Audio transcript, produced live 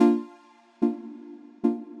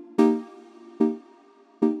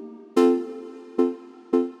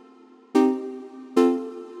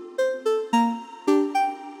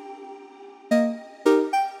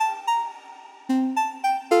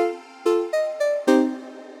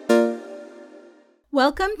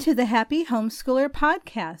Welcome to the Happy Homeschooler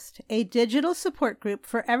Podcast, a digital support group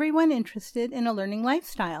for everyone interested in a learning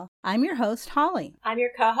lifestyle. I'm your host, Holly. I'm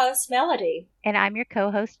your co-host, Melody. And I'm your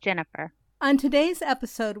co-host, Jennifer. On today's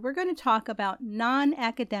episode, we're going to talk about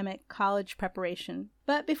non-academic college preparation.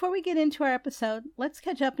 But before we get into our episode, let's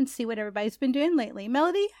catch up and see what everybody's been doing lately.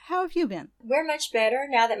 Melody, how have you been? We're much better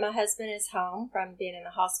now that my husband is home from being in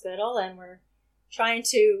the hospital, and we're trying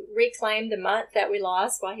to reclaim the month that we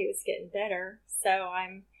lost while he was getting better. So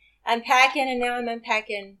I'm unpacking, and now I'm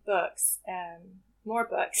unpacking books, more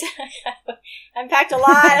books. I unpacked a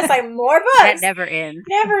lot. It's like more books. That never ends.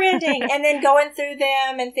 Never ending. And then going through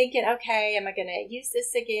them and thinking, okay, am I going to use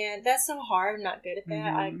this again? That's so hard. I'm not good at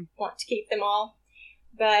that. I want to keep them all.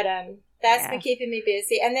 But that's been keeping me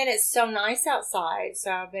busy. And then it's so nice outside. So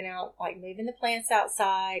I've been out like moving the plants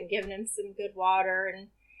outside and giving them some good water and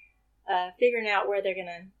figuring out where they're going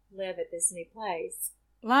to live at this new place.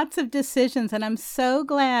 Lots of decisions, and I'm so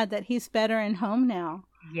glad that he's better and home now.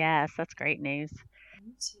 Yes, that's great news.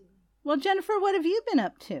 Well, Jennifer, what have you been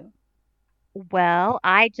up to? Well,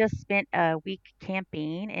 I just spent a week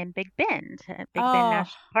camping in Big Bend, at Big Bend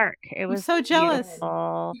National Park. It was so jealous.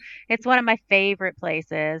 Beautiful. It's one of my favorite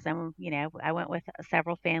places, and I went with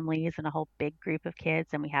several families and a whole big group of kids,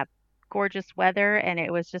 and we have gorgeous weather, and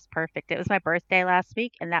it was just perfect. It was my birthday last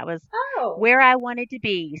week, and that was where I wanted to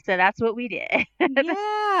be, so that's what we did. Yeah,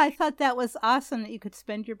 I thought that was awesome that you could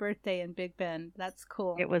spend your birthday in Big Bend. That's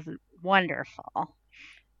cool. It was wonderful.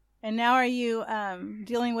 And now are you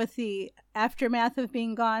dealing with the aftermath of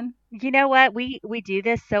being gone? You know what? We do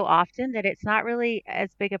this so often that it's not really as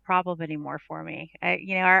big a problem anymore for me.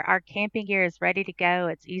 Our camping gear is ready to go.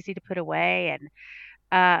 It's easy to put away, and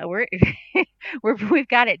we've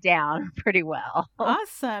got it down pretty well.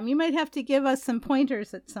 Awesome. You might have to give us some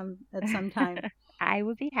pointers at some time. I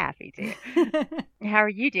would be happy to. How are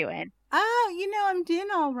you doing? Oh, I'm doing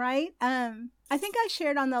all right. I think I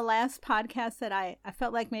shared on the last podcast that I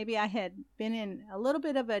felt like maybe I had been in a little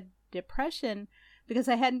bit of a depression because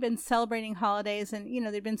I hadn't been celebrating holidays and,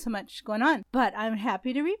 there'd been so much going on. But I'm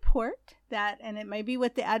happy to report that, and it may be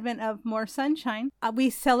with the advent of more sunshine, we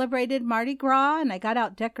celebrated Mardi Gras, and I got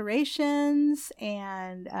out decorations,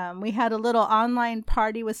 and we had a little online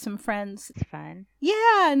party with some friends. It's fun.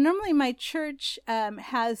 Yeah, normally my church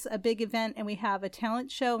has a big event, and we have a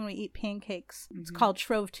talent show, and we eat pancakes. Mm-hmm. It's called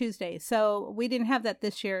Shrove Tuesday. So we didn't have that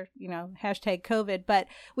this year, hashtag COVID, but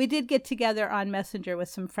we did get together on Messenger with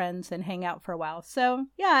some friends and hang out for a while. So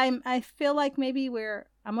yeah, I feel like maybe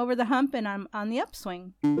I'm over the hump and I'm on the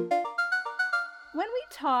upswing. When we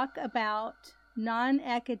talk about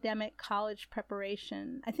non-academic college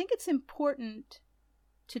preparation, I think it's important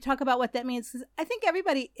to talk about what that means. I think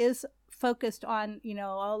everybody is focused on,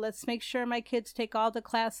 let's make sure my kids take all the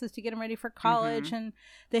classes to get them ready for college, and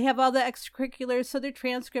they have all the extracurriculars so their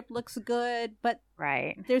transcript looks good. But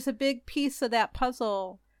there's a big piece of that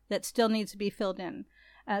puzzle that still needs to be filled in.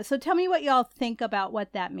 So tell me what y'all think about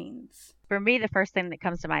what that means. For me, the first thing that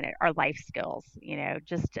comes to mind are life skills,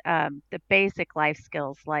 just the basic life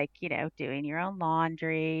skills like, doing your own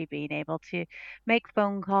laundry, being able to make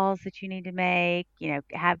phone calls that you need to make,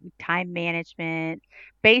 have time management,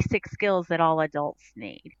 basic skills that all adults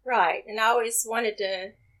need. Right. And I always wanted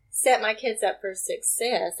to set my kids up for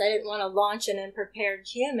success. I didn't want to launch an unprepared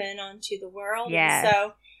human onto the world. Yes. And so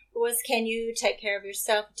it was, can you take care of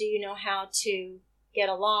yourself? Do you know how to get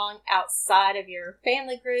along outside of your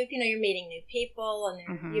family group? You're meeting new people,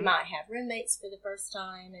 and you might have roommates for the first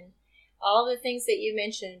time, and all the things that you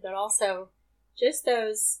mentioned, but also just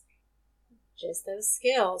those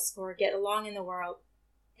skills for getting along in the world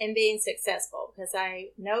and being successful. Because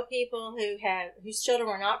I know people whose children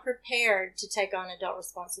were not prepared to take on adult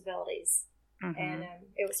responsibilities, and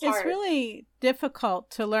it was hard. It's really difficult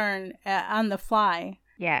to learn on the fly.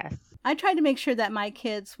 Yes, I tried to make sure that my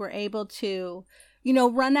kids were able to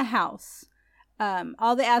run a house,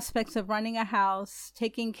 all the aspects of running a house,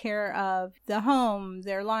 taking care of the home,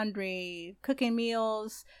 their laundry, cooking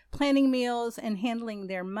meals, planning meals, and handling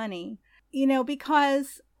their money.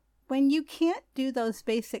 Because when you can't do those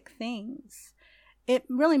basic things, it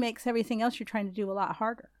really makes everything else you're trying to do a lot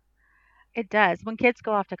harder. It does. When kids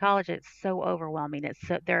go off to college, it's so overwhelming.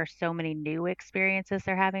 There are so many new experiences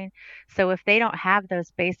they're having. So if they don't have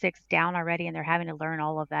those basics down already and they're having to learn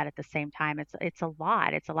all of that at the same time, it's a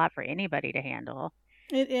lot. It's a lot for anybody to handle.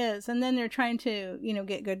 It is. And then they're trying to,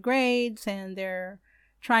 get good grades, and they're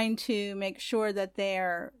trying to make sure that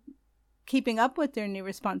they're keeping up with their new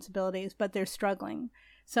responsibilities, but they're struggling.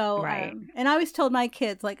 So, and I always told my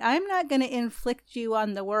kids, I'm not going to inflict you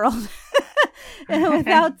on the world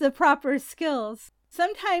without the proper skills.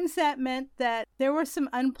 sometimes that meant that there were some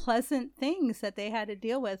unpleasant things that they had to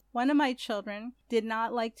deal with. One of my children did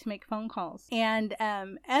not like to make phone calls. And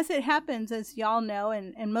as it happens, as y'all know,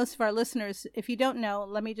 and most of our listeners, if you don't know,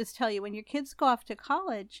 let me just tell you, when your kids go off to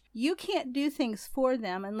college, you can't do things for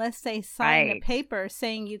them unless they sign a paper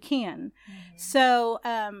saying you can. Mm-hmm. So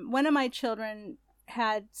one of my children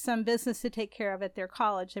had some business to take care of at their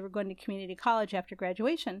college. They were going to community college after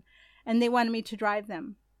graduation, and they wanted me to drive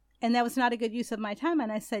them. And that was not a good use of my time.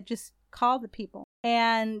 And I said, just call the people.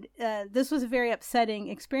 And this was a very upsetting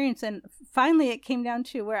experience. And finally, it came down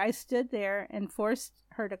to where I stood there and forced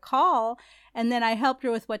her to call. And then I helped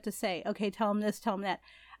her with what to say. Okay, tell them this, tell them that.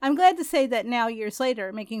 I'm glad to say that now, years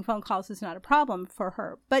later, making phone calls is not a problem for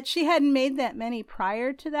her. But she hadn't made that many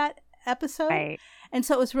prior to that episode. Right. And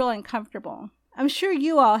so it was real uncomfortable. I'm sure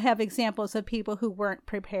you all have examples of people who weren't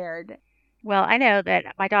prepared. Well, I know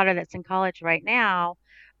that my daughter that's in college right now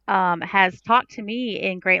has talked to me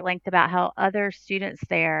in great length about how other students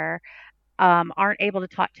there aren't able to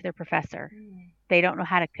talk to their professor. They don't know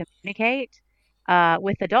how to communicate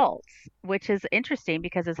with adults, which is interesting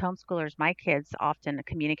because as homeschoolers, my kids often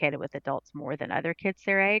communicated with adults more than other kids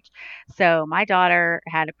their age. So my daughter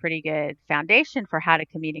had a pretty good foundation for how to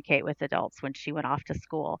communicate with adults when she went off to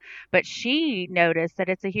school. But she noticed that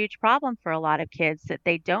it's a huge problem for a lot of kids that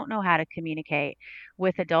they don't know how to communicate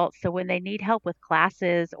with adults. So when they need help with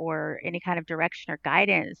classes or any kind of direction or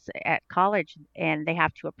guidance at college and they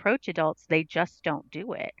have to approach adults, they just don't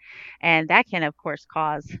do it. And that can, of course,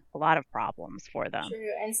 cause a lot of problems for them. True.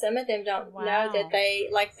 And some of them don't know that they,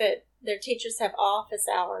 like their teachers have office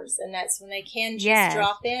hours, and that's when they can just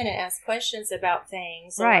drop in and ask questions about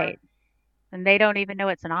things. Right. And they don't even know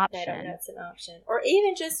it's an option. They don't know it's an option. Or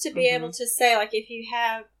even just to be able to say, like, if you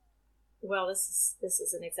have, well, this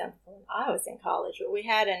is an example when I was in college, but we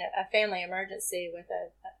had a family emergency with a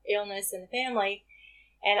illness in the family,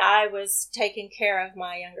 and I was taking care of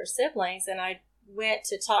my younger siblings, and I went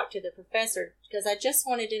to talk to the professor because I just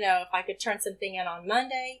wanted to know if I could turn something in on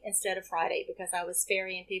Monday instead of Friday because I was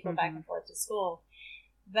ferrying people back and forth to school.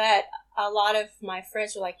 But a lot of my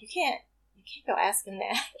friends were like, you can't go asking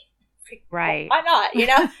that. Right. Why not? You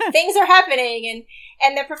know, things are happening,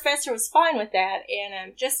 and the professor was fine with that.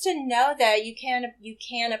 And just to know that you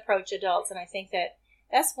can approach adults, and I think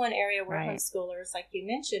that's one area where homeschoolers, like you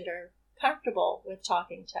mentioned, are comfortable with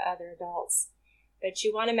talking to other adults. But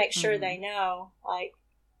you want to make sure they know, like,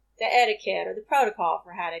 the etiquette or the protocol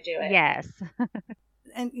for how to do it. Yes.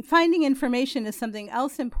 And finding information is something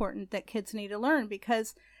else important that kids need to learn,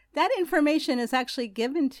 because that information is actually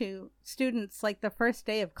given to students like the first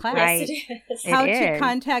day of class. Right. How to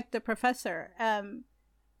contact the professor.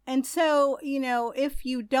 And so, you know, if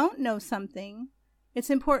you don't know something,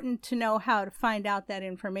 it's important to know how to find out that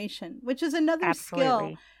information, which is another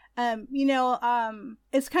skill.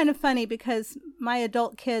 It's kind of funny because my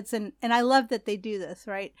adult kids, and I love that they do this,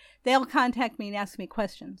 right? They'll contact me and ask me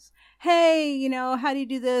questions. Hey, you know, how do you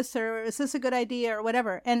do this? Or is this a good idea or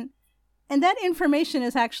whatever? And that information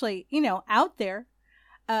is actually, you know, out there.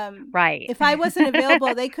 Right. If I wasn't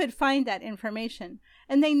available, they could find that information,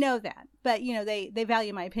 and they know that. But, you know, they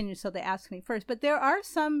value my opinion, so they ask me first. But there are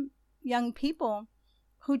some young people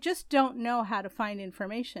who just don't know how to find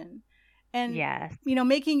information. And, you know,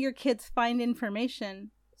 making your kids find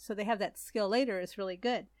information so they have that skill later is really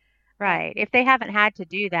good. Right. If they haven't had to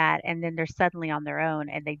do that and then they're suddenly on their own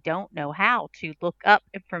and they don't know how to look up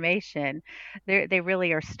information, they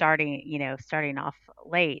really are starting off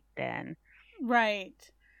late then. Right.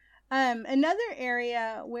 Another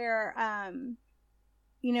area where,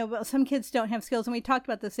 some kids don't have skills, and we talked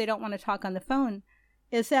about this, they don't want to talk on the phone,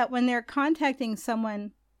 is that when they're contacting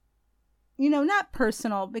someone, you know, not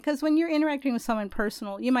personal, because when you're interacting with someone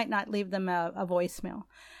personal, you might not leave them a voicemail.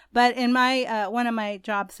 But in my one of my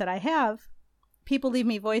jobs that I have, people leave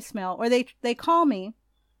me voicemail, or they call me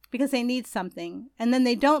because they need something, and then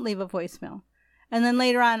they don't leave a voicemail. And then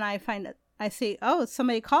later on I see, oh,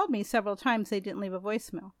 somebody called me several times, they didn't leave a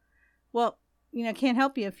voicemail. Well, you know, can't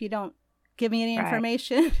help you if you don't give me any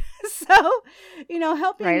information. So, you know,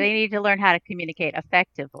 helping. Right. They need to learn how to communicate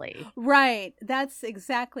effectively. Right. That's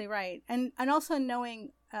exactly right. And also knowing,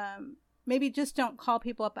 maybe just don't call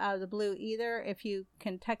people up out of the blue either if you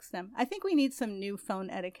can text them. I think we need some new phone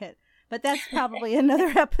etiquette, but that's probably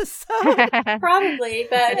another episode. Probably,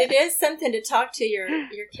 but it is something to talk to your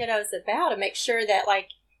kiddos about, and make sure that, like,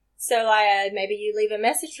 maybe you leave a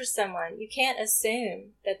message for someone. You can't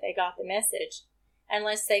assume that they got the message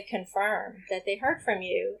unless they confirm that they heard from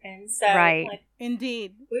you. And so, like,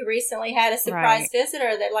 indeed, we recently had a surprise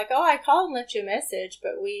visitor that, like, oh, I called and left you a message,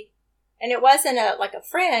 but we And it wasn't like a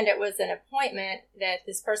friend, it was an appointment that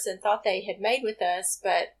this person thought they had made with us,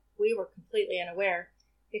 but we were completely unaware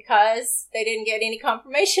because they didn't get any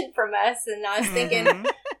confirmation from us. And I was thinking,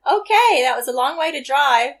 okay, that was a long way to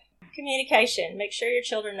drive. Communication. Make sure your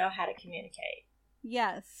children know how to communicate.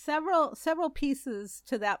 Yes, several pieces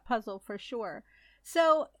to that puzzle for sure.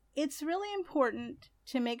 So it's really important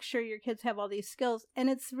to make sure your kids have all these skills, and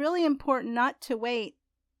it's really important not to wait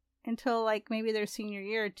until like maybe their senior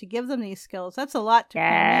year to give them these skills. That's a lot to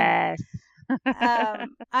cram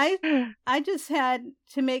in. I just had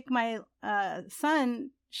to make my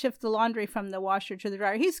son shift the laundry from the washer to the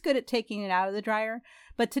dryer. He's good at taking it out of the dryer,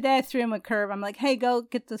 but today I threw him a curve. I'm like, hey, go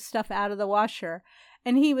get the stuff out of the washer.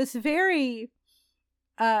 And he was very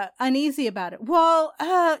uneasy about it. Well,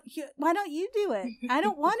 why don't you do it? I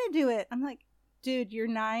don't want to do it. I'm like, dude, you're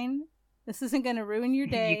 9. This isn't going to ruin your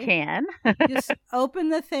day. You can. Just open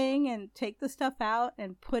the thing and take the stuff out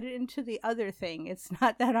and put it into the other thing. It's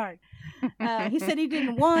not that hard. He said he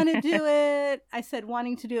didn't want to do it. I said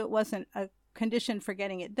wanting to do it wasn't a condition for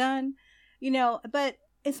getting it done. But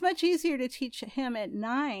it's much easier to teach him at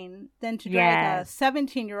 9 than to drag a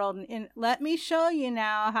 17-year-old and let me show you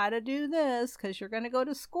now how to do this because you're going to go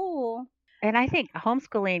to school. And I think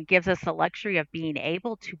homeschooling gives us the luxury of being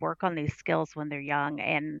able to work on these skills when they're young.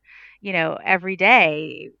 And, every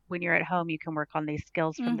day when you're at home, you can work on these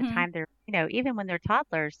skills from the time they're, even when they're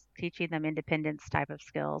toddlers, teaching them independence type of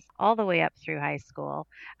skills all the way up through high school.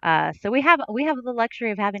 So we have the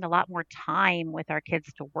luxury of having a lot more time with our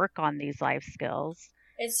kids to work on these life skills.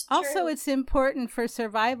 It's also, it's important for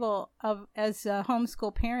survival as a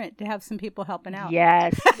homeschool parent to have some people helping out.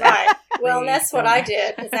 Yes. Right. Well, and that's what I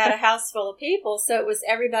did because I had a house full of people. So it was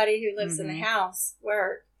everybody who lives in the house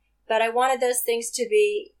work. But I wanted those things to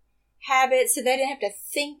be habits so they didn't have to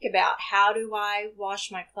think about how do I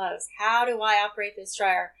wash my clothes? How do I operate this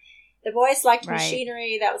dryer? The boys liked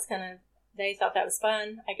machinery. That was they thought that was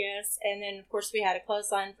fun, I guess. And then, of course, we had a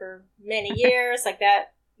clothesline for many years like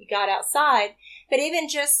that. You got outside. But even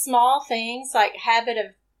just small things like habit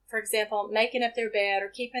of, for example, making up their bed or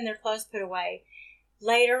keeping their clothes put away.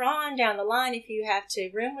 Later on down the line, if you have to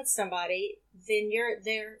room with somebody, then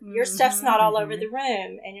your stuff's not all over the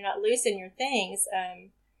room and you're not losing your things.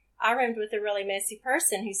 I roomed with a really messy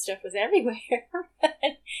person whose stuff was everywhere.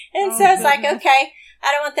 and so it's like, okay,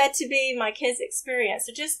 I don't want that to be my kids' experience.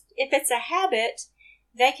 So just if it's a habit,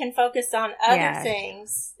 they can focus on other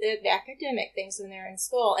things, the academic things when they're in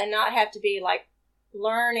school and not have to be like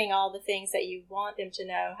learning all the things that you want them to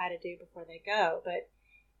know how to do before they go. But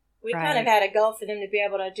we kind of had a goal for them to be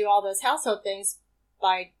able to do all those household things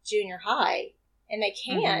by junior high. And they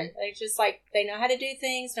can. They just they know how to do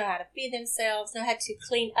things, know how to feed themselves, know how to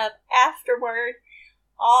clean up afterward.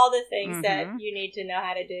 All the things that you need to know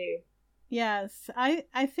how to do. Yes.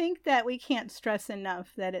 I think that we can't stress enough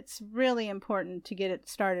that it's really important to get it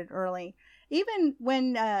started early. Even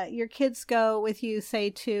when your kids go with you,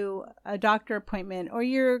 say, to a doctor appointment or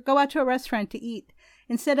you go out to a restaurant to eat,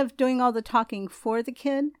 instead of doing all the talking for the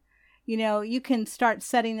kid, you can start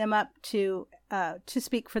setting them up to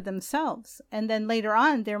speak for themselves. And then later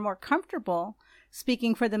on, they're more comfortable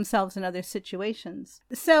speaking for themselves in other situations.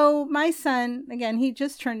 So my son, again, he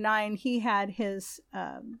just turned 9. He had his,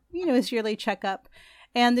 his yearly checkup.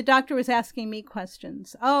 And the doctor was asking me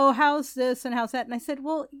questions. Oh, how's this and how's that? And I said,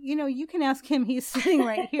 well, you can ask him. He's sitting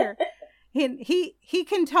right here. He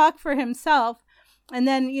can talk for himself. And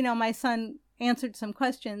then, my son answered some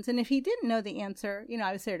questions. And if he didn't know the answer,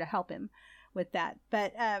 I was there to help him with that.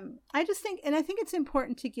 But I think it's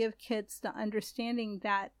important to give kids the understanding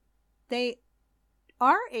that they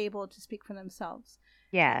are able to speak for themselves.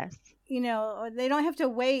 Yes. They don't have to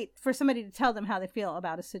wait for somebody to tell them how they feel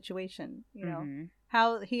about a situation.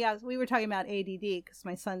 We were talking about ADD because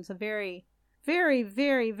my son's a very, very,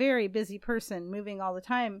 very, very busy person, moving all the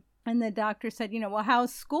time. And the doctor said, well,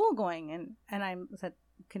 how's school going? And I said,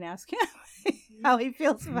 can ask him how he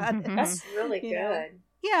feels about it. That's really good.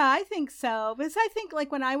 Yeah, I think so. Because I think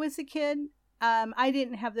when I was a kid, I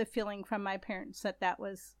didn't have the feeling from my parents that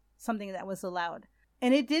was something that was allowed.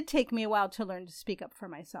 And it did take me a while to learn to speak up for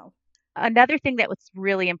myself. Another thing that was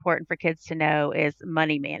really important for kids to know is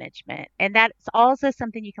money management. And that's also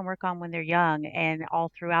something you can work on when they're young and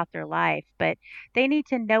all throughout their life. But they need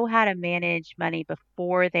to know how to manage money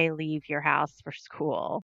before they leave your house for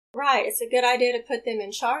school. Right. It's a good idea to put them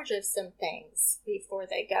in charge of some things before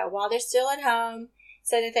they go while they're still at home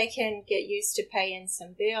so that they can get used to paying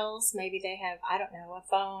some bills. Maybe they have, a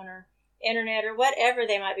phone or internet or whatever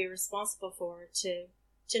they might be responsible for to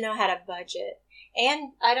know how to budget.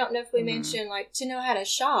 And I don't know if we mentioned to know how to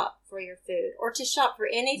shop for your food or to shop for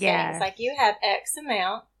anything. Yes. It's like you have X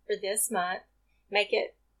amount for this month. Make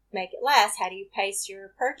it last. How do you pace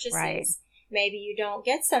your purchases? Right. Maybe you don't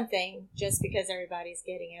get something just because everybody's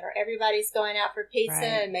getting it, or everybody's going out for pizza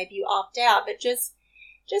and maybe you opt out. But just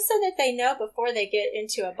so that they know before they get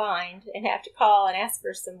into a bind and have to call and ask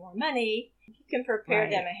for some more money, you can prepare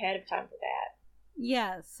them ahead of time for that.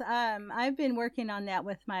 Yes, I've been working on that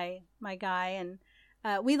with my guy, and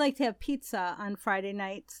we like to have pizza on Friday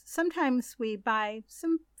nights. Sometimes we buy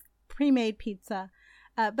some pre-made pizza,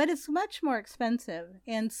 but it's much more expensive.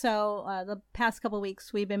 And so the past couple of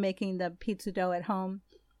weeks, we've been making the pizza dough at home,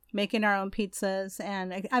 making our own pizzas.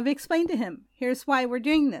 And I've explained to him, here's why we're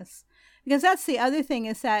doing this. Because that's the other thing,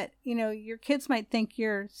 is that, your kids might think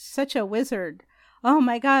you're such a wizard. Oh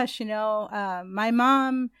my gosh, my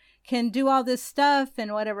mom can do all this stuff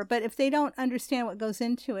and whatever. But if they don't understand what goes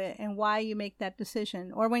into it and why you make that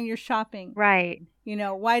decision, or when you're shopping, right?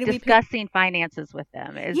 Why do discussing finances with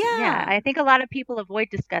them is I think a lot of people avoid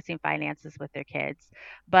discussing finances with their kids,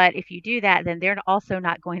 but if you do that, then they're also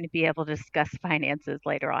not going to be able to discuss finances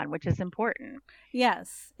later on, which is important.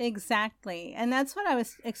 Yes, exactly. And that's what I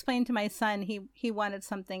was explaining to my son. He wanted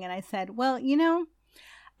something, and I said, well,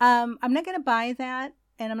 I'm not going to buy that.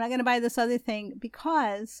 And I'm not going to buy this other thing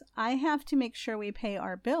because I have to make sure we pay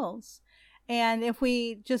our bills. And if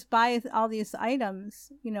we just buy all these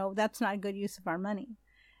items, that's not a good use of our money.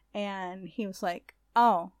 And he was like,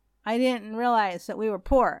 oh, I didn't realize that we were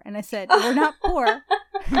poor. And I said, we're not poor.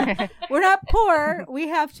 We're not poor. We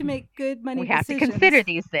have to make good money decisions. We have to consider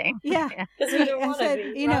these things. Because we don't want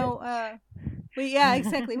to be,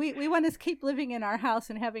 exactly. We want to keep living in our house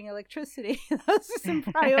and having electricity. Those are some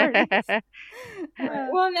priorities.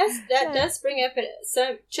 Well, and that does bring up,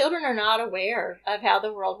 some children are not aware of how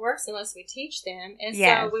the world works unless we teach them. And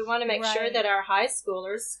so we want to make sure that our high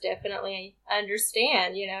schoolers definitely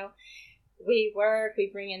understand, we work, we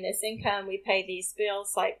bring in this income, we pay these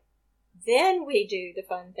bills, then we do the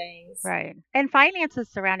fun things. Right. And finances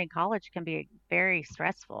surrounding college can be very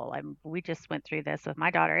stressful. We just went through this with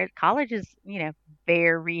my daughter. College is,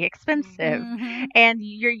 very expensive. Mm-hmm. And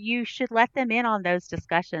you should let them in on those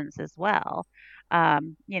discussions as well.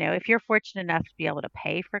 If you're fortunate enough to be able to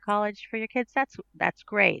pay for college for your kids, that's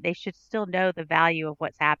great. They should still know the value of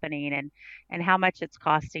what's happening and how much it's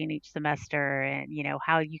costing each semester, and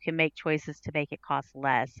how you can make choices to make it cost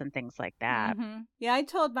less and things like that. Mm-hmm. Yeah, I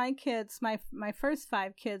told my kids, my first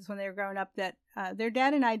 5 kids when they were growing up, that their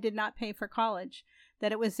dad and I did not pay for college,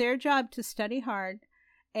 that it was their job to study hard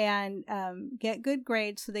and get good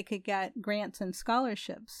grades so they could get grants and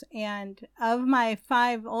scholarships. And of my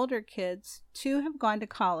 5 older kids, 2 have gone to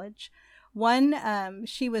college. One,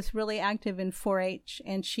 she was really active in 4-H,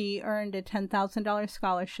 and she earned a $10,000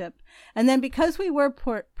 scholarship. And then because we were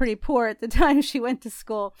pretty poor at the time she went to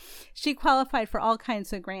school, she qualified for all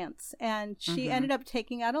kinds of grants. And she ended up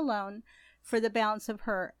taking out a loan for the balance of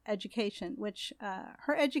her education, which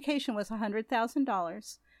her education was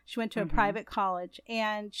 $100,000. She went to a private college,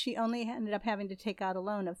 and she only ended up having to take out a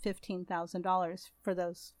loan of $15,000 for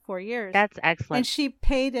those 4 years. That's excellent. And she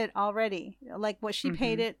paid it already. She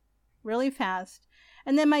paid it really fast.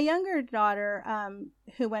 And then my younger daughter,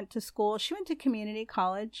 who went to school, she went to community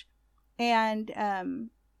college, and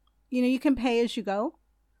you can pay as you go.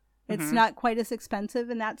 It's not quite as expensive,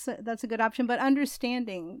 and that's a good option. But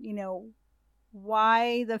understanding,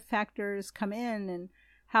 why the factors come in and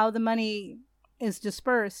how the money is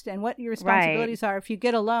dispersed and what your responsibilities are if you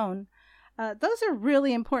get a loan, those are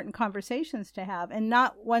really important conversations to have, and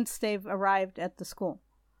not once they've arrived at the school.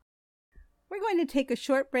 We're going to take a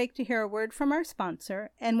short break to hear a word from our sponsor,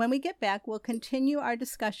 and when we get back, we'll continue our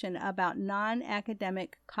discussion about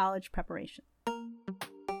non-academic college preparation.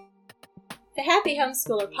 The Happy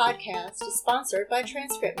Homeschooler podcast is sponsored by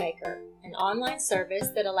Transcript Maker, an online service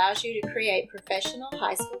that allows you to create professional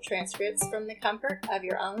high school transcripts from the comfort of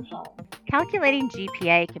your own home. Calculating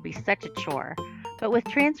GPA can be such a chore, but with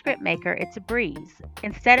Transcript Maker, it's a breeze.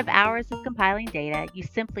 Instead of hours of compiling data, you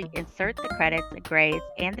simply insert the credits and grades,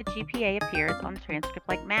 and the GPA appears on the transcript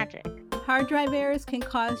like magic. Hard drive errors can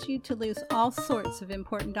cause you to lose all sorts of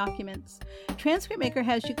important documents. Transcript Maker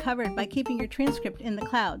has you covered by keeping your transcript in the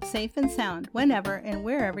cloud, safe and sound, whenever and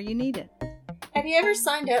wherever you need it. Have you ever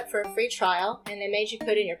signed up for a free trial and they made you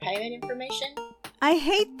put in your payment information? I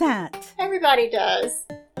hate that. Everybody does.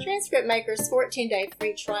 Transcript Maker's 14-day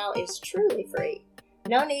free trial is truly free.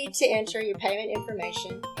 No need to enter your payment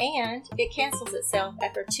information, and it cancels itself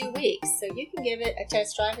after 2 weeks, so you can give it a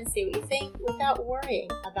test drive and see what you think without worrying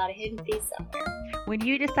about a hidden fee somewhere. When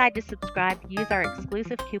you decide to subscribe, use our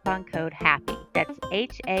exclusive coupon code HAPPY, that's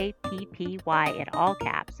HAPPY in all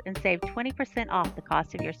caps, and save 20% off the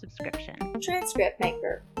cost of your subscription. Transcript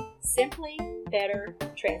Maker. Simply Better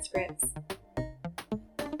Transcripts.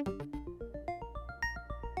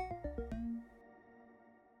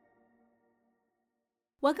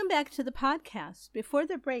 Welcome back to the podcast. Before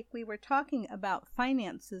the break, we were talking about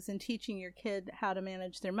finances and teaching your kid how to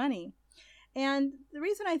manage their money. And the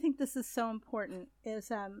reason I think this is so important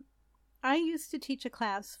is I used to teach a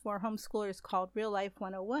class for homeschoolers called Real Life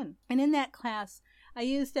 101. And in that class, I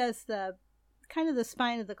used as the kind of the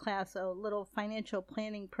spine of the class a little financial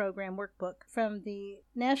planning program workbook from the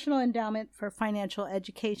National Endowment for Financial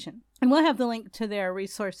Education. And we'll have the link to their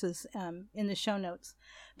resources in the show notes.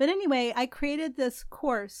 But anyway, I created this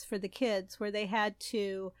course for the kids where they had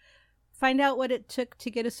to find out what it took to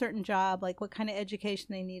get a certain job, like what kind of education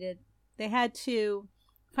they needed. They had to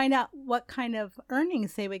find out what kind of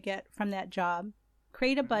earnings they would get from that job,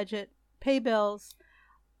 create a budget, pay bills.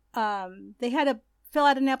 They had to fill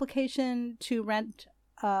out an application to rent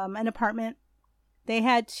an apartment. They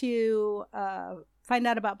had to find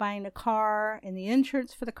out about buying a car and the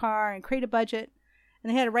insurance for the car and create a budget. And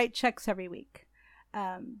they had to write checks every week.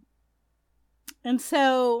 And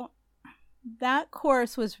so that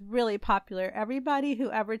course was really popular. Everybody who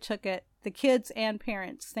ever took it, the kids and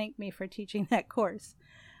parents, thanked me for teaching that course.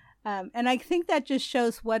 And I think that just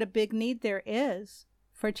shows what a big need there is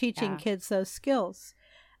for teaching kids those skills.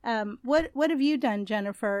 What have you done,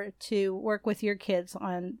 Jennifer, to work with your kids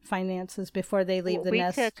on finances before they leave the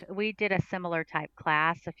nest? We did a similar type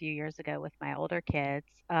class a few years ago with my older kids,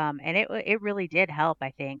 and it really did help,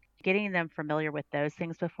 I think. Getting them familiar with those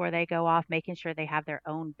things before they go off, making sure they have their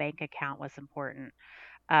own bank account was important,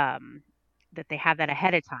 that they have that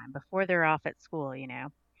ahead of time before they're off at school,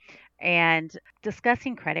 And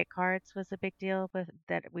discussing credit cards was a big deal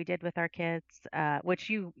that we did with our kids, which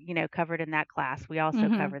you covered in that class. We also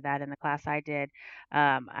covered that in the class I did.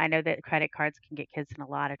 I know that credit cards can get kids in a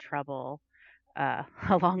lot of trouble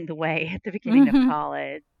along the way at the beginning of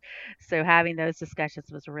college. So having those discussions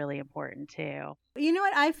was really important too. You know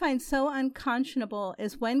what I find so unconscionable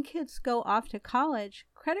is when kids go off to college,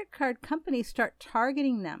 credit card companies start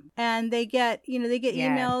targeting them, and they get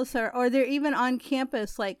emails or they're even on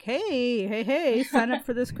campus like, hey, sign up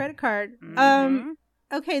for this credit card.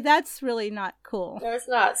 Okay, that's really not cool. No, it's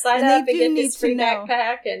not. Sign up and get this free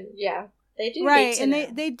backpack, and they do right, and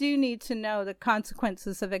they do need to know the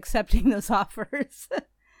consequences of accepting those offers.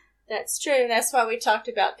 That's true. That's why we talked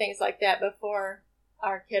about things like that before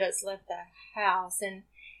our kiddos left the house. And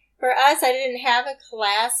for us, I didn't have a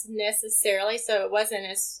class necessarily, so it wasn't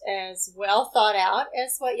as well thought out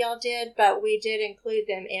as what y'all did, but we did include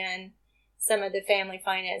them in some of the family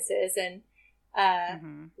finances.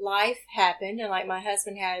 And life happened, and like my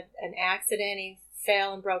husband had an accident. He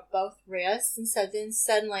fell and broke both wrists, and so then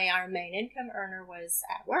suddenly our main income earner was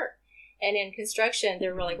at work. And in construction,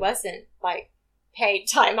 there really wasn't like paid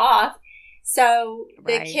time off. So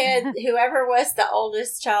the kid, whoever was the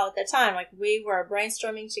oldest child at the time, like we were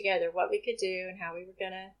brainstorming together what we could do and how we were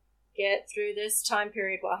going to get through this time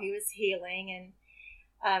period while he was healing,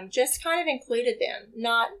 and just kind of included them.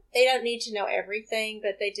 They don't need to know everything,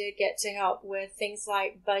 but they did get to help with things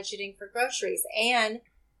like budgeting for groceries and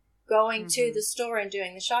going to the store and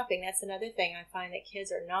doing the shopping. That's another thing I find that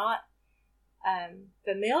kids are not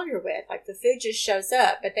familiar with. Like the food just shows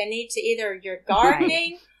up, but they need to either you're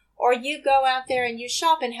gardening or you go out there and you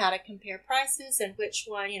shop, and how to compare prices and which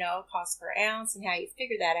one, costs per ounce and how you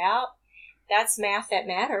figure that out. That's math that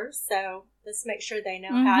matters. So let's make sure they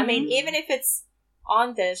know how. I mean, even if it's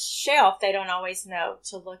on the shelf, they don't always know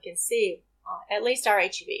to look and see. At least our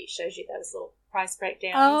HEB shows you those little price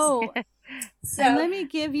breakdowns. Oh, so let me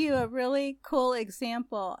give you a really cool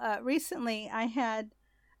example. Recently, I had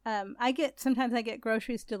sometimes I get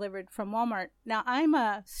groceries delivered from Walmart. Now, I'm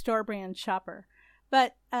a store brand shopper,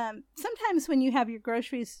 but sometimes when you have your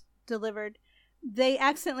groceries delivered, they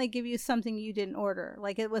accidentally give you something you didn't order,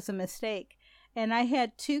 like it was a mistake. And I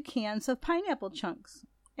had 2 cans of pineapple chunks,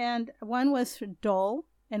 and one was Dole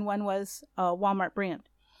and one was a Walmart brand.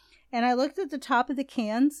 And I looked at the top of the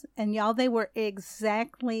cans, and y'all, they were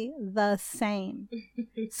exactly the same.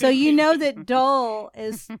 So you know that Dole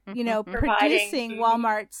is, producing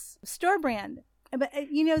Walmart's store brand. But,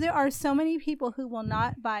 there are so many people who will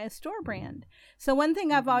not buy a store brand. So one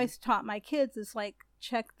thing I've always taught my kids is, like,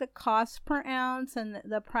 check the cost per ounce and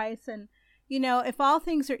the price. And, if all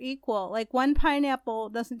things are equal, like one pineapple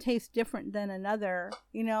doesn't taste different than another.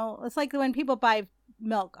 It's like when people buy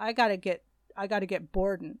milk. I gotta get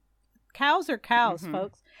Borden. Cows are cows,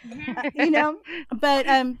 folks.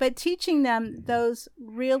 But teaching them those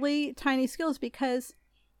really tiny skills, because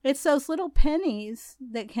it's those little pennies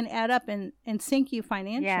that can add up and sink you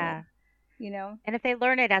financially. And if they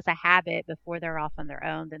learn it as a habit before they're off on their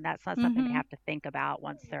own, then that's not something they have to think about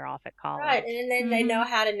once they're off at college. Right, and then they know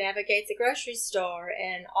how to navigate the grocery store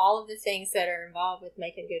and all of the things that are involved with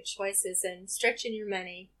making good choices and stretching your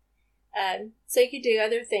money. So you could do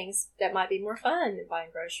other things that might be more fun than buying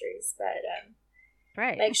groceries, but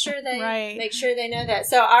right. make sure they know that.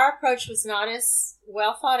 So our approach was not as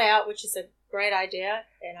well thought out, which is a great idea,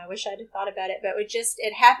 and I wish I'd have thought about it, but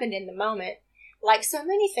it happened in the moment. Like so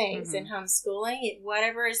many things in homeschooling,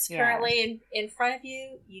 whatever is currently in front of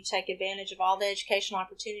you, you take advantage of all the educational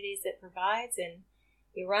opportunities it provides, and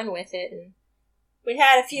you run with it. And we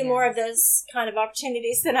had a few more of those kind of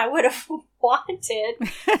opportunities than I would have wanted,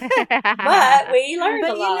 but we learned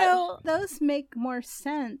a lot. Those make more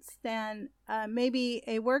sense than maybe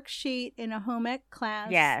a worksheet in a home ec class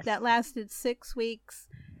that lasted 6 weeks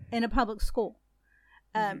in a public school.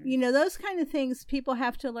 Those kind of things people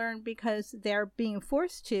have to learn because they're being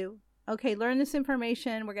forced to. Okay, learn this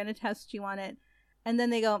information. We're going to test you on it. And then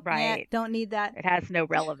they go, don't need that. It has no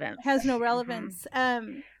relevance.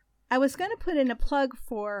 I was going to put in a plug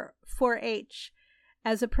for 4-H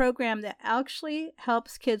as a program that actually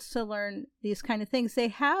helps kids to learn these kind of things. They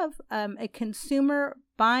have a consumer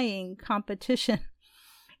buying competition.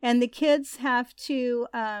 And the kids have to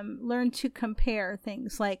learn to compare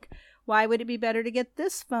things like, why would it be better to get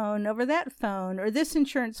this phone over that phone, or this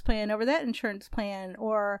insurance plan over that insurance plan,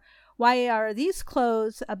 or why are these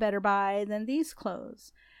clothes a better buy than these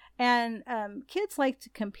clothes? And kids like to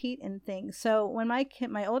compete in things. So when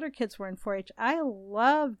my older kids were in 4-H, I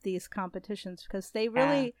loved these competitions because they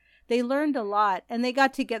really they learned a lot, and they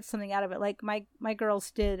got to get something out of it. Like my girls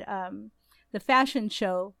did the fashion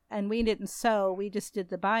show, and we didn't sew. We just did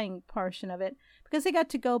the buying portion of it because they got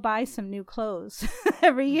to go buy some new clothes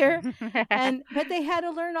every year. But they had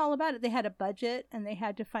to learn all about it. They had a budget, and they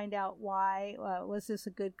had to find out why. Was this a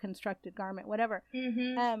good constructed garment? Whatever.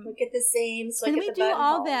 Look at the seams. And we do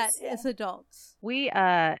all that as adults. We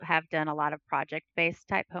have done a lot of project-based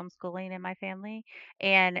type homeschooling in my family,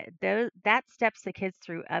 and that steps the kids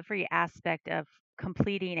through every aspect of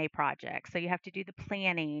completing a project. So you have to do the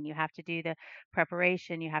planning, you have to do the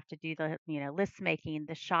preparation, you have to do the list making,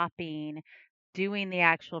 the shopping, doing the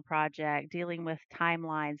actual project, dealing with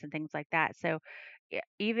timelines and things like that. So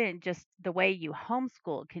even just the way you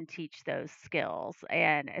homeschool can teach those skills,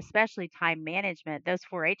 and especially time management. Those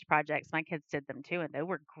 4-H projects, my kids did them too, and they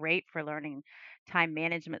were great for learning time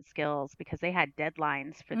management skills because they had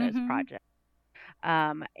deadlines for those projects.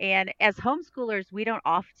 And as homeschoolers, we don't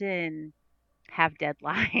often have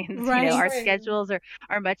deadlines. Right. Our schedules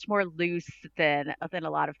are much more loose than a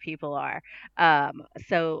lot of people are.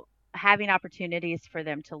 So having opportunities for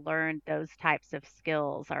them to learn those types of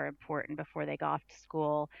skills are important before they go off to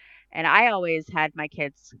school. And I always had my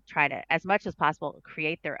kids try to, as much as possible,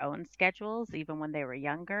 create their own schedules, even when they were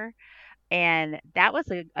younger. And that was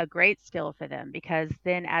a great skill for them because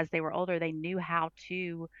then as they were older, they knew how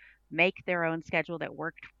to make their own schedule that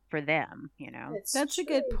worked for them, That's a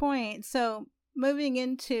good point. So moving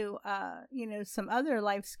into, some other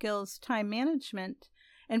life skills, time management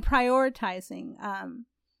and prioritizing.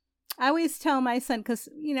 I always tell my son, because,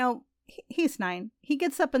 he's 9. He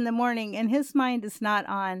gets up in the morning and his mind is not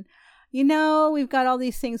on, we've got all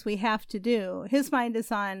these things we have to do. His mind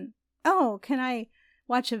is on, can I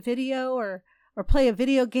watch a video or play a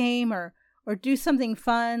video game or do something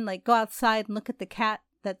fun, like go outside and look at the cat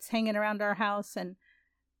that's hanging around our house. And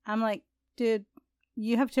I'm like, dude,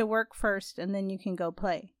 you have to work first and then you can go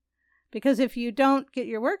play. Because if you don't get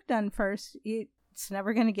your work done first, it's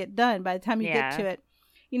never going to get done by the time you get to it.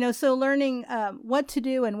 So learning what to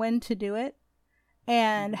do and when to do it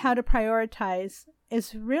and how to prioritize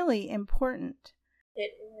is really important.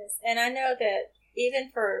 It is. And I know that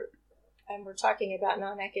even and we're talking about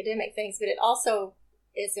non-academic things, but it also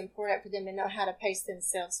is important for them to know how to pace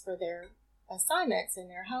themselves for their assignments and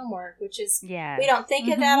their homework, which is, we don't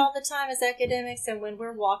think of that all the time as academics. And when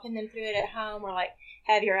we're walking them through it at home, we're like,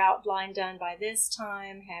 have your outline done by this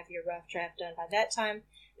time, have your rough draft done by that time.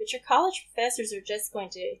 But your college professors are just going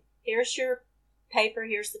to, here's your paper,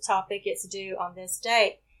 here's the topic, it's due on this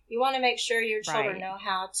date. You want to make sure your children know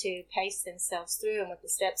how to pace themselves through and what the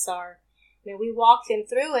steps are. I mean, we walk them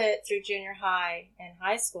through it through junior high and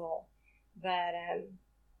high school, but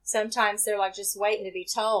sometimes they're like just waiting to be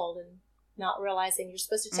told and not realizing you're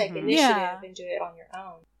supposed to take initiative and do it on your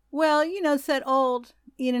own. Well, it's that old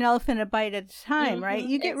eat an elephant a bite at a time, right?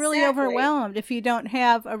 You get really overwhelmed if you don't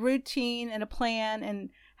have a routine and a plan and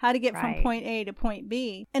how to get from point A to point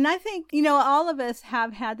B. And I think, all of us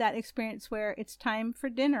have had that experience where it's time for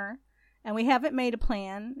dinner and we haven't made a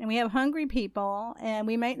plan and we have hungry people and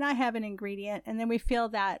we might not have an ingredient, and then we feel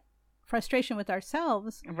that frustration with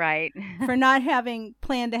ourselves Right. for not having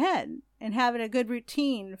planned ahead and having a good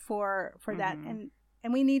routine for that.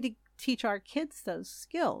 And we need to teach our kids those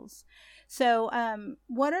skills. So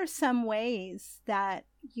what are some ways that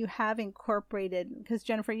you have incorporated, because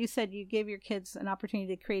Jennifer, you said you gave your kids an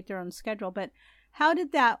opportunity to create their own schedule, but how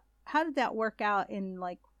did that work out in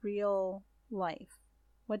like real life?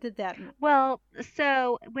 What did that mean? Well,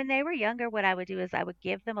 so when they were younger, what I would do is I would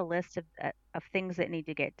give them a list of things that need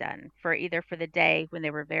to get done for either for the day. When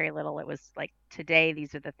they were very little, it was like today,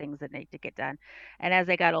 these are the things that need to get done. And as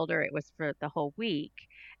they got older, it was for the whole week.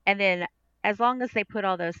 And then as long as they put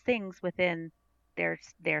all those things within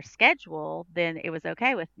their schedule, then it was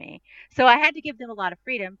okay with me. So I had to give them a lot of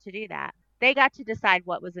freedom to do that. They got to decide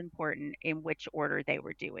what was important in which order they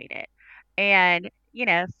were doing it. And,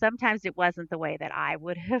 sometimes it wasn't the way that I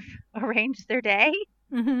would have arranged their day.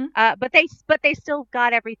 Mm-hmm. But they still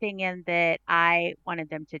got everything in that I wanted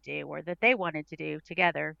them to do or that they wanted to do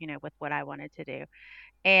together, with what I wanted to do.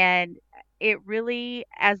 And it really,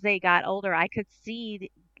 as they got older, I could see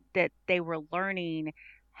that they were learning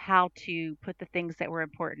how to put the things that were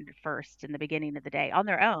important first in the beginning of the day on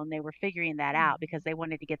their own. They were figuring that out because they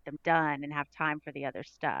wanted to get them done and have time for the other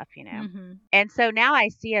stuff. Mm-hmm. And so now I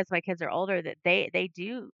see as my kids are older that they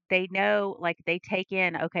know, like they take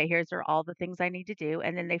in, okay, here's all the things I need to do.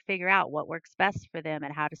 And then they figure out what works best for them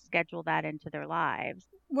and how to schedule that into their lives.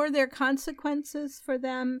 Were there consequences for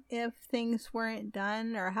them if things weren't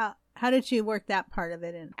done, or how did you work that part of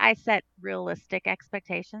it in? I set realistic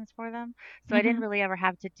expectations for them. So I didn't really ever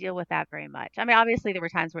have to deal with that very much. I mean, obviously there were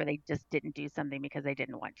times where they just didn't do something because they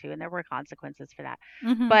didn't want to, and there were consequences for that.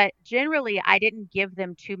 Mm-hmm. But generally, I didn't give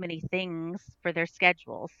them too many things for their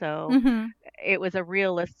schedule. So Mm-hmm. it was a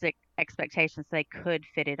realistic expectation so they could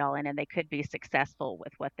fit it all in and they could be successful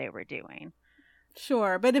with what they were doing.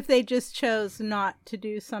 Sure, but if they just chose not to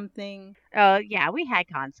do something, Oh, yeah, we had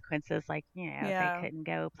consequences like, Yeah. they couldn't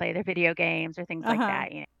go play their video games or things like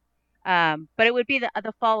Uh-huh. that. But it would be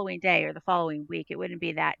the following day or the following week. It wouldn't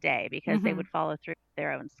be that day because they Mhm. would follow through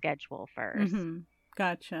their own schedule first.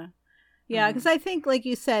 Gotcha. Yeah, because I think, like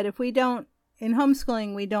you said, if we don't in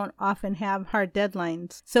homeschooling, we don't often have hard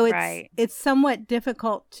deadlines, so Right. it's somewhat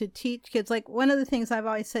difficult to teach kids. Like one of the things I've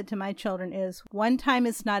always said to my children is, one time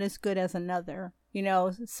is not as good as another.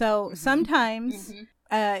 So sometimes,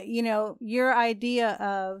 your idea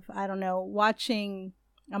of, I don't know, watching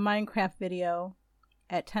a Minecraft video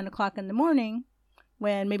at 10 o'clock in the morning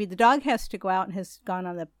when maybe the dog has to go out and has gone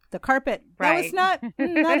on the carpet, that was Right. not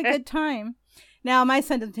a good time. Now, my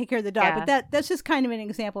son doesn't take care of the dog, Yeah. but that's just kind of an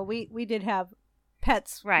example. We did have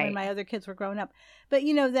pets when Right. my other kids were growing up. But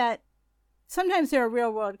that sometimes there are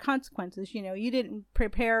real world consequences. You didn't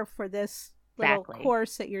prepare for this little Exactly.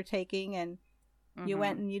 course that you're taking, and you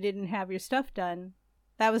went and you didn't have your stuff done.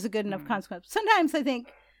 That was a good enough consequence. Sometimes I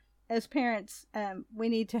think as parents, we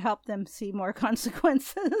need to help them see more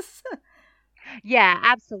consequences. Yeah,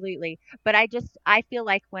 absolutely. But I feel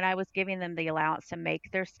like when I was giving them the allowance to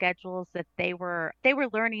make their schedules that they were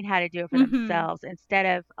learning how to do it for themselves instead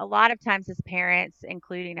of a lot of times as parents,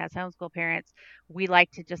 including as homeschool parents, we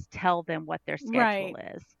like to just tell them what their schedule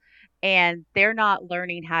Right. is. And they're not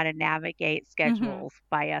learning how to navigate schedules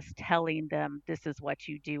by us telling them this is what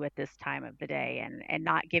you do at this time of the day and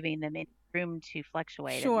not giving them any room to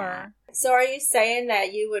fluctuate in that. Sure. So are you saying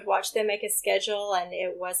that you would watch them make a schedule and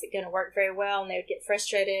it wasn't going to work very well and they would get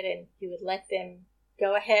frustrated and you would let them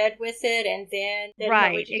go ahead with it and then what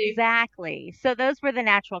Right, would you do? exactly. So those were the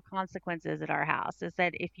natural consequences at our house is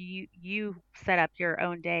that if you set up your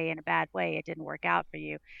own day in a bad way, it didn't work out for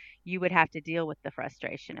you, you would have to deal with the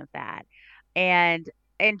frustration of that. And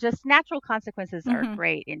just natural consequences are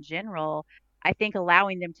great in general. I think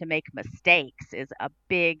allowing them to make mistakes is a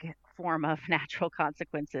big form of natural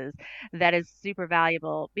consequences that is super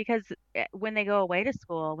valuable because when they go away to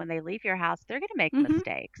school, when they leave your house, they're going to make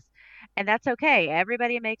mistakes. And that's okay.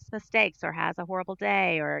 Everybody makes mistakes or has a horrible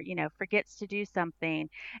day or, forgets to do something.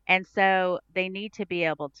 And so they need to be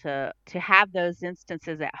able to have those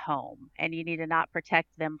instances at home and you need to not protect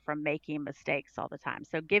them from making mistakes all the time.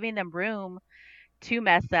 So giving them room to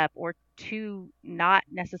mess up or to not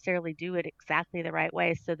necessarily do it exactly the right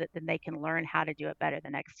way so that then they can learn how to do it better the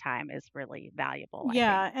next time is really valuable, I think.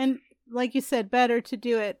 Yeah, and like you said, better to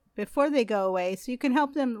do it before they go away so you can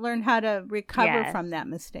help them learn how to recover Yes. from that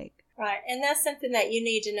mistake. Right. And that's something that you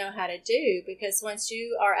need to know how to do because once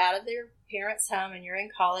you are out of their parents' home and you're in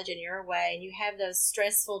college and you're away and you have those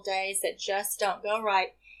stressful days that just don't go right,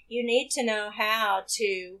 you need to know how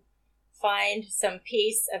to find some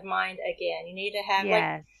peace of mind again. You need to have,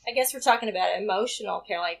 Yes. I guess we're talking about emotional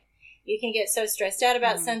care, like You can get so stressed out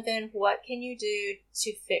about something. What can you do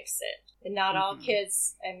to fix it? And not all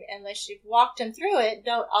kids, unless you've walked them through it,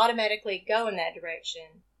 don't automatically go in that direction.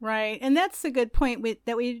 Right. And that's a good point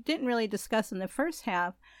that we didn't really discuss in the first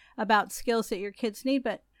half about skills that your kids need,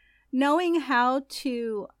 but knowing how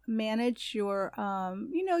to manage your,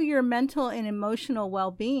 your mental and emotional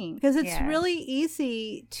well-being, because it's really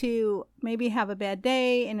easy to maybe have a bad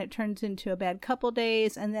day and it turns into a bad couple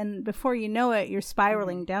days. And then before you know it, you're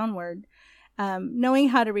spiraling downward. Knowing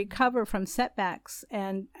how to recover from setbacks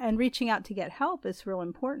and reaching out to get help is real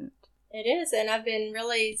important. It is. And I've been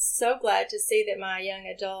really so glad to see that my young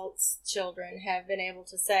adults, children, have been able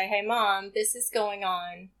to say, hey, Mom, this is going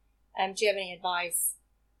on. Do you have any advice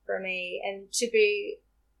for me? And to be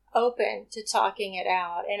open to talking it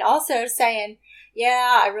out and also saying,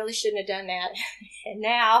 yeah, I really shouldn't have done that. And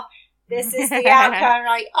now this is the outcome.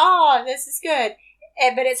 Like, oh, this is good.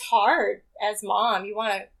 But it's hard as mom. You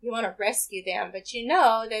want to rescue them, but you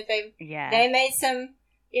know that they made some,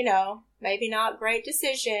 maybe not great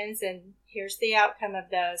decisions, and here's the outcome of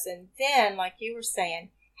those. And then, like you were saying,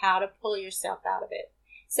 how to pull yourself out of it.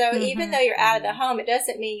 So even though you're out of the home, it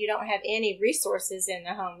doesn't mean you don't have any resources in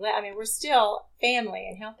the home. I mean, we're still family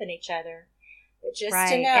and helping each other. But just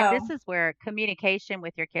to know. And this is where communication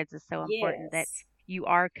with your kids is so important, that you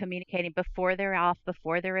are communicating before they're off,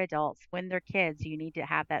 before they're adults. When they're kids, you need to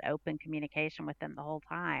have that open communication with them the whole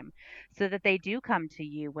time so that they do come to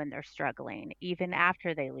you when they're struggling, even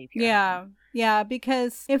after they leave your home. Yeah,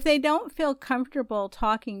 because if they don't feel comfortable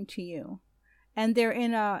talking to you, and they're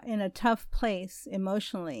in a tough place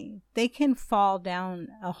emotionally, they can fall down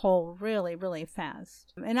a hole really, really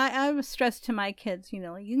fast. And I was stressed to my kids, you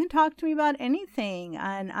can talk to me about anything,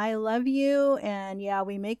 and I love you, and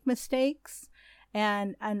we make mistakes,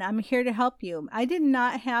 and I'm here to help you. I did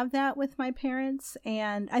not have that with my parents,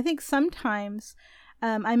 and I think sometimes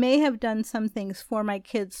I may have done some things for my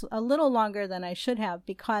kids a little longer than I should have,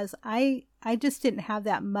 because I just didn't have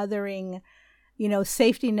that mothering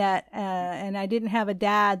safety net, and I didn't have a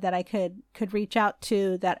dad that I could reach out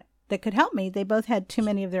to that could help me. They both had too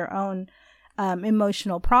many of their own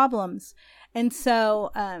emotional problems. And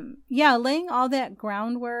so, laying all that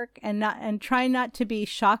groundwork and try not to be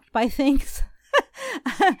shocked by things.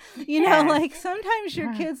 Like sometimes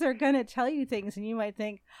your kids are going to tell you things and you might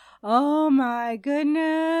think, oh my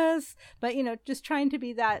goodness. But, just trying to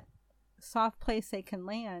be that soft place they can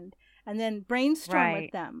land. And then brainstorm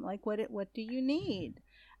with them, like what do you need?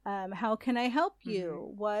 How can I help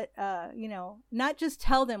you? What not just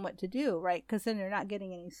tell them what to do, right? Because then they're not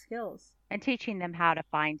getting any skills. And teaching them how to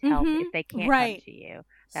find help if they can't come to you.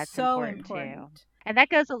 That's so important too. And that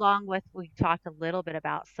goes along with, we talked a little bit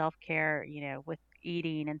about self-care, with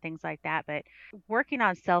eating and things like that, but working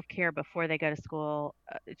on self-care before they go to school,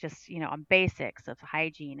 on basics of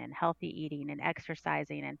hygiene and healthy eating and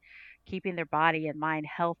exercising and keeping their body and mind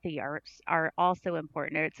healthy are also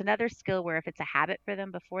important. It's another skill where if it's a habit for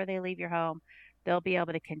them before they leave your home, they'll be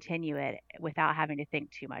able to continue it without having to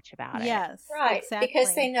think too much about it. Yes, right, exactly.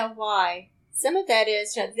 Because they know why. Some of that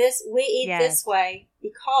is we eat this way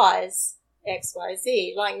because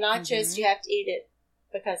XYZ. Like not just you have to eat it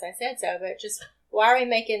because I said so, but just why are we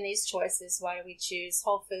making these choices? Why do we choose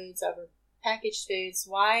whole foods over packaged foods?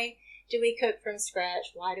 Why do we cook from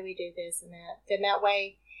scratch? Why do we do this and that? Then that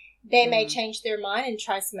way they may change their mind and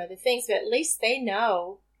try some other things, but at least they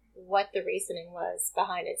know what the reasoning was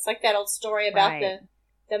behind it. It's like that old story about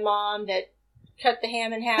the mom that cut the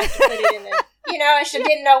ham in half to put it in the, and she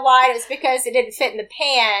didn't know why. It was because it didn't fit in the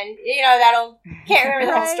pan. Can't remember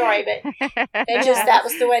the whole story, but that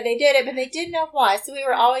was the way they did it, but they didn't know why. So we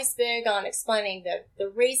were always big on explaining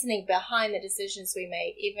the reasoning behind the decisions we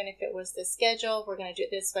made, even if it was the schedule. We're going to do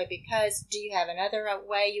it this way because do you have another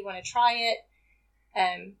way you want to try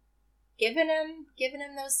it? Giving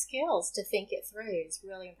them those skills to think it through is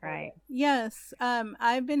really important. Right. Yes.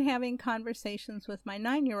 I've been having conversations with my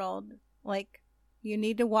 9-year-old, like, you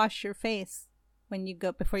need to wash your face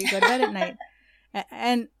before you go to bed at night.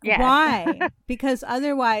 And why? Because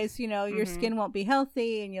otherwise, your skin won't be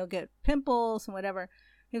healthy and you'll get pimples and whatever.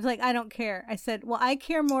 He was like, I don't care. I said, well, I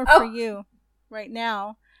care more for you right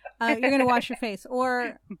now. You're going to wash your face,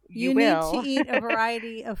 or you need to eat a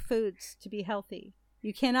variety of foods to be healthy.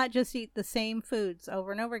 You cannot just eat the same foods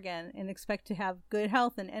over and over again and expect to have good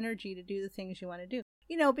health and energy to do the things you want to do.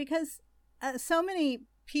 Because so many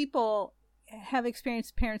people have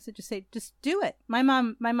experienced parents that just say, just do it. My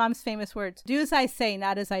mom's famous words, do as I say,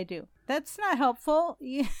 not as I do. That's not helpful.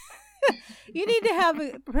 You need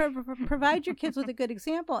to provide your kids with a good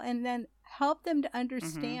example and then help them to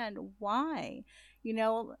understand why,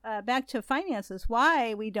 back to finances,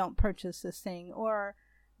 why we don't purchase this thing, or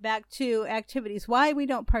back to activities, why we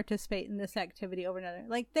don't participate in this activity over another.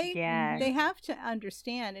 Like they have to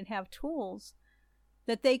understand and have tools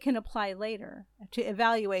that they can apply later to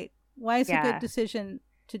evaluate why it's a good decision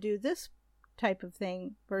to do this type of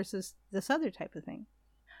thing versus this other type of thing.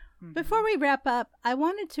 Mm-hmm. Before we wrap up, I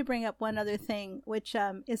wanted to bring up one other thing, which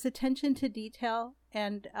is attention to detail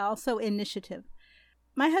and also initiative.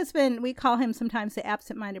 My husband, we call him sometimes the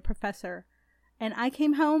absent-minded professor. And I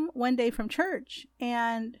came home one day from church,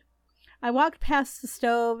 and I walked past the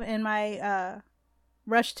stove in my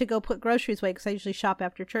rush to go put groceries away, because I usually shop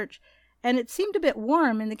after church, and it seemed a bit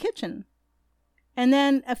warm in the kitchen. And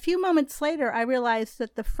then a few moments later, I realized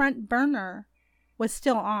that the front burner was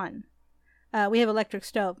still on. We have electric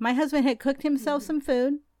stove. My husband had cooked himself some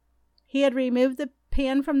food. He had removed the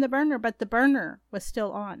pan from the burner, but the burner was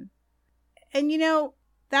still on. And,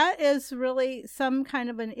 that is really some kind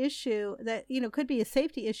of an issue that, could be a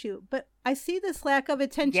safety issue. But I see this lack of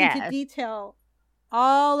attention to detail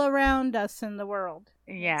all around us in the world.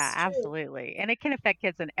 Yeah, absolutely. And it can affect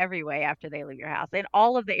kids in every way after they leave your house. In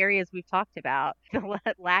all of the areas we've talked about, the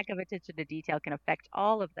lack of attention to detail can affect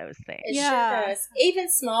all of those things. It sure does. Even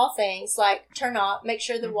small things like make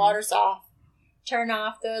sure the water's off. Turn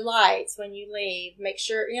off the lights when you leave. Make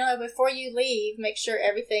sure, before you leave, make sure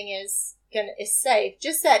everything is safe.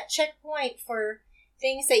 Just that checkpoint for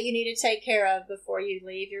things that you need to take care of before you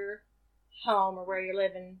leave your home or where you're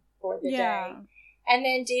living for the day. And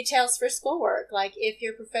then details for schoolwork, like if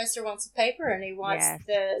your professor wants a paper and he wants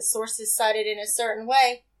the sources cited in a certain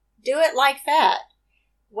way, do it like that.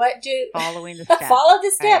 Following the steps. Follow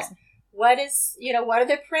the steps. Right. What are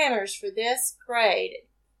the parameters for this grade?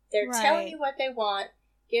 They're telling you what they want.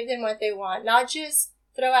 Give them what they want. Not just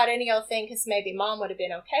throw out any old thing because maybe mom would have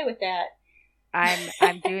been okay with that.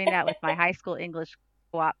 I'm doing that with my high school English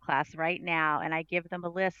co-op class right now, and I give them a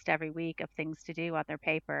list every week of things to do on their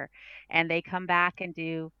paper, and they come back and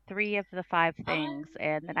do 3 of the 5 things,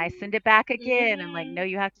 and then I send it back again. I'm like, no,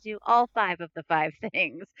 you have to do all 5 of the 5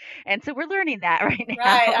 things. And so we're learning that right now.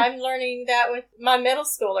 Right, I'm learning that with my middle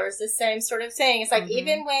schoolers, the same sort of thing. It's like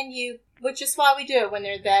even when which is why we do it when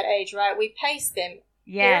they're that age, right? We pace them.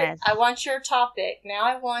 Yes. Here, I want your topic. Now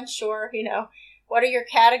I want your, what are your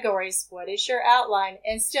categories? What is your outline?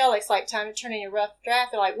 And still, it's like time to turn in your rough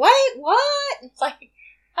draft. They're like, wait, what? It's like,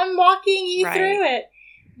 I'm walking you through it.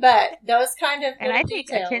 But those kind of And I think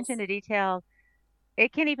details. attention to detail,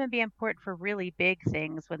 it can even be important for really big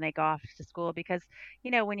things when they go off to school, because,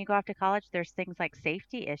 when you go off to college, there's things like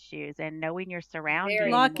safety issues and knowing your surroundings.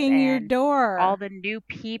 Locking your door. All the new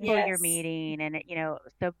people you're meeting. And,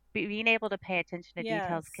 so being able to pay attention to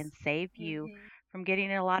details can save you from getting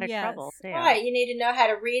in a lot of trouble, too. Right. You need to know how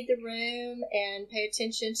to read the room and pay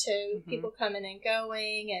attention to people coming and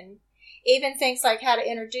going, and even things like how to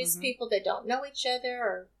introduce people that don't know each other,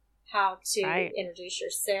 or how to introduce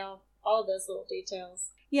yourself. All those little details.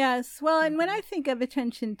 Yes. Well, and when I think of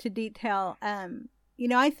attention to detail,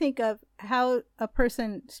 I think of how a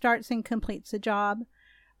person starts and completes a job,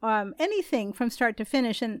 anything from start to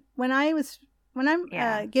finish. And when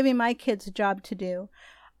I'm giving my kids a job to do,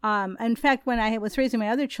 in fact, when I was raising my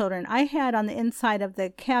other children, I had on the inside of the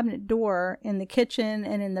cabinet door in the kitchen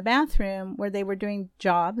and in the bathroom where they were doing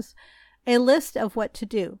jobs, a list of what to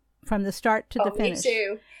do from the start to the finish. Me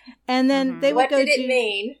too. And then they would what did it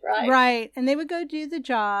mean? Right. And they would go do the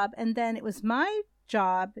job, and then it was my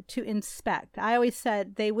job to inspect. I always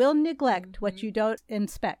said they will neglect what you don't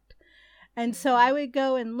inspect. And so I would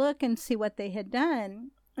go and look and see what they had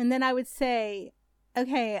done, and then I would say,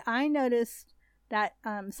 okay, I noticed that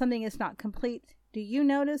something is not complete. Do you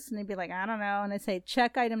notice? And they'd be like, I don't know. And I'd say,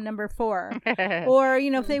 check item number 4. Or,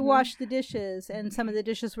 if they washed the dishes and some of the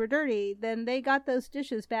dishes were dirty, then they got those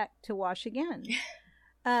dishes back to wash again.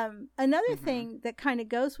 Another thing that kind of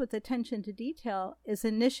goes with attention to detail is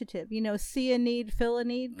initiative. See a need, fill a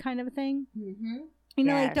need kind of a thing.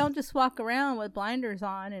 Like don't just walk around with blinders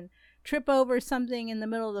on and trip over something in the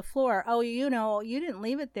middle of the floor. Oh, you didn't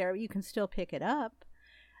leave it there. You can still pick it up.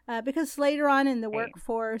 Because later on in the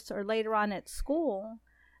workforce or later on at school,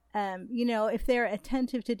 if they're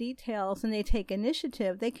attentive to details and they take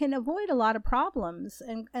initiative, they can avoid a lot of problems,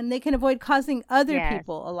 and they can avoid causing other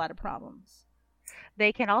people a lot of problems.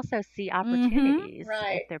 They can also see opportunities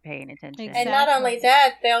if they're paying attention. Exactly. And not only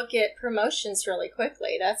that, they'll get promotions really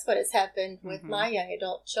quickly. That's what has happened with my young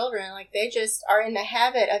adult children. Like, they just are in the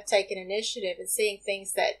habit of taking initiative and seeing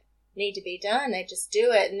things that need to be done. They just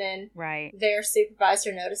do it, and then their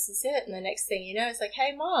supervisor notices it, and the next thing you know, it's like,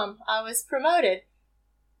 hey, Mom, I was promoted.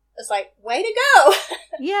 It's like, way to go.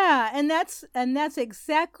 and that's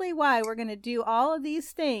exactly why we're going to do all of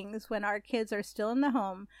these things when our kids are still in the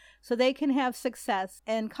home, so they can have success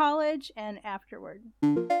in college and afterward.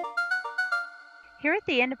 Here at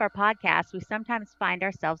the end of our podcast, we sometimes find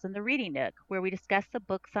ourselves in the reading nook, where we discuss the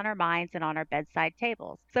books on our minds and on our bedside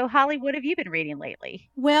tables. So, Holly, what have you been reading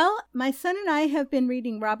lately? Well, my son and I have been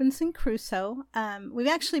reading Robinson Crusoe. We've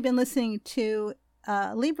actually been listening to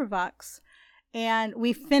LibriVox, and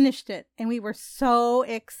we finished it, and we were so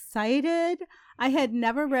excited. I had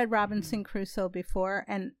never read Robinson Crusoe before,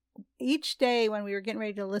 and each day when we were getting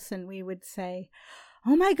ready to listen, we would say,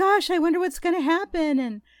 "Oh my gosh, I wonder what's going to happen,"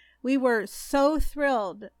 and we were so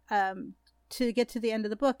thrilled to get to the end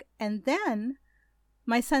of the book. And then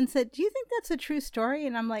my son said, "Do you think that's a true story?"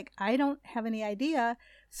 And I'm like, "I don't have any idea."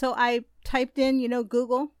 So I typed in,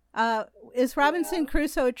 Google, is Robinson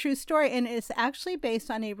Crusoe a true story? And it's actually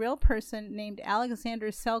based on a real person named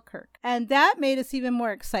Alexander Selkirk. And that made us even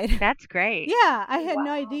more excited. That's great. Yeah, I had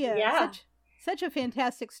no idea. Yeah. Such a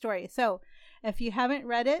fantastic story. So if you haven't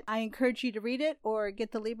read it, I encourage you to read it or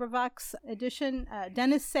get the LibriVox edition.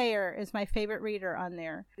 Dennis Sayer is my favorite reader on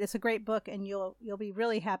there. It's a great book, and you'll be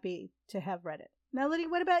really happy to have read it. Melody,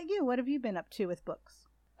 what about you? What have you been up to with books?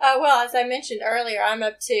 Well, as I mentioned earlier, I'm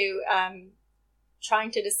up to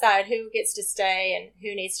trying to decide who gets to stay and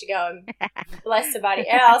who needs to go and bless somebody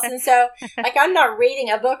else. And so, I'm not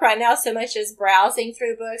reading a book right now so much as browsing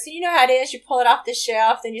through books. And you know how it is. You pull it off the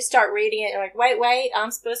shelf, then you start reading it. You're like, wait,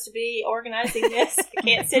 I'm supposed to be organizing this. I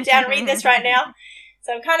can't sit down and read this right now.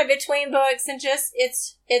 So I'm kind of between books, and just,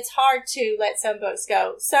 it's hard to let some books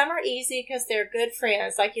go. Some are easy because they're good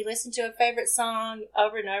friends. Like, you listen to a favorite song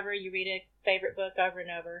over and over. You read a favorite book over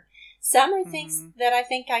and over. Some are things that I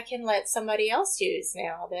think I can let somebody else use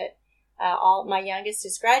now that my youngest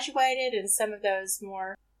has graduated, and some of those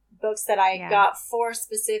more books that I got for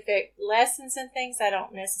specific lessons and things I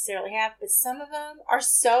don't necessarily have, but some of them are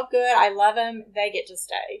so good. I love them. They get to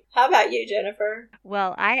stay. How about you, Jennifer?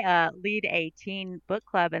 Well, I lead a teen book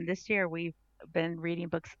club, and this year we've been reading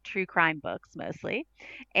books, true crime books mostly.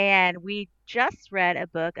 And we just read a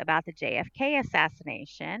book about the JFK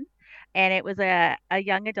assassination. And it was a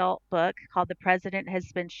young adult book called The President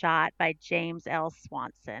Has Been Shot by James L.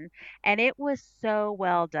 Swanson. And it was so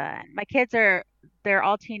well done. My kids they're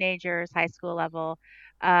all teenagers, high school level.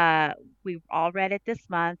 We've all read it this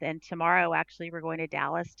month. And tomorrow, actually, we're going to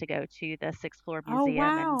Dallas to go to the Sixth Floor Museum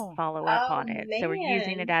and follow up on it. Man. So we're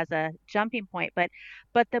using it as a jumping point. But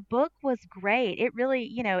the book was great. It really,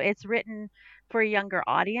 it's written for a younger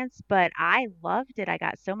audience, but I loved it. I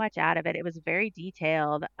got so much out of it. It was very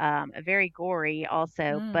detailed, very gory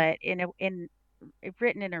also, but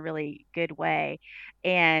written in a really good way.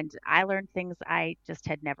 And I learned things I just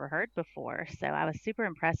had never heard before. So I was super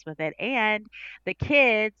impressed with it. And the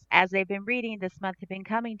kids, as they've been reading this month, have been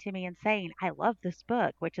coming to me and saying, "I love this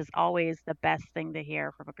book," which is always the best thing to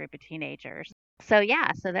hear from a group of teenagers. So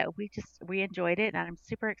so that we enjoyed it, and I'm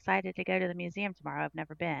super excited to go to the museum tomorrow. I've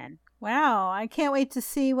never been. Wow, I can't wait to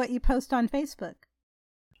see what you post on Facebook.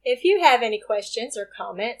 If you have any questions or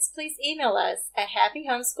comments, please email us at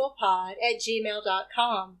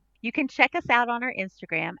happyhomeschoolpod@gmail.com. You can check us out on our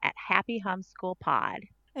Instagram at Happy Homeschool Pod.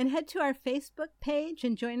 And head to our Facebook page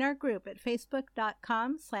and join our group at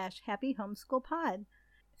facebook.com/happyhomeschoolpod.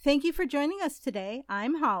 Thank you for joining us today.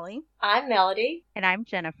 I'm Holly. I'm Melody. And I'm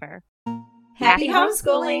Jennifer. Happy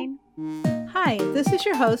homeschooling. Hi, this is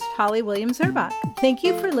your host, Holly Williams-Erbach. Thank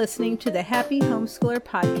you for listening to the Happy Homeschooler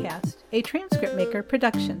Podcast, a Transcript Maker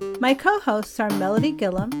production. My co-hosts are Melody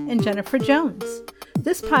Gillum and Jennifer Jones.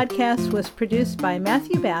 This podcast was produced by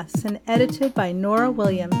Matthew Bass and edited by Nora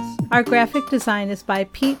Williams. Our graphic design is by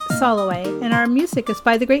Pete Soloway, and our music is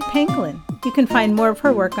by The Great Pangolin. You can find more of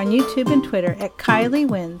her work on YouTube and Twitter at Kylie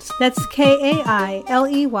Wins. That's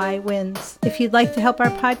Kailey Wins. If you'd like to help our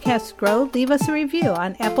podcast grow, leave us a review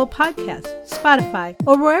on Apple Podcasts, Spotify,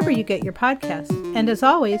 or wherever you get your podcasts. And as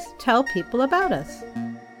always, tell people about us.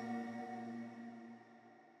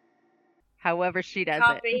 However she does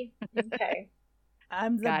Copy. it. Okay.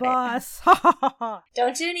 I'm the Got boss.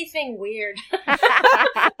 Don't do anything weird.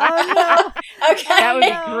 Oh, no. Okay. That would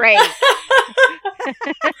be great.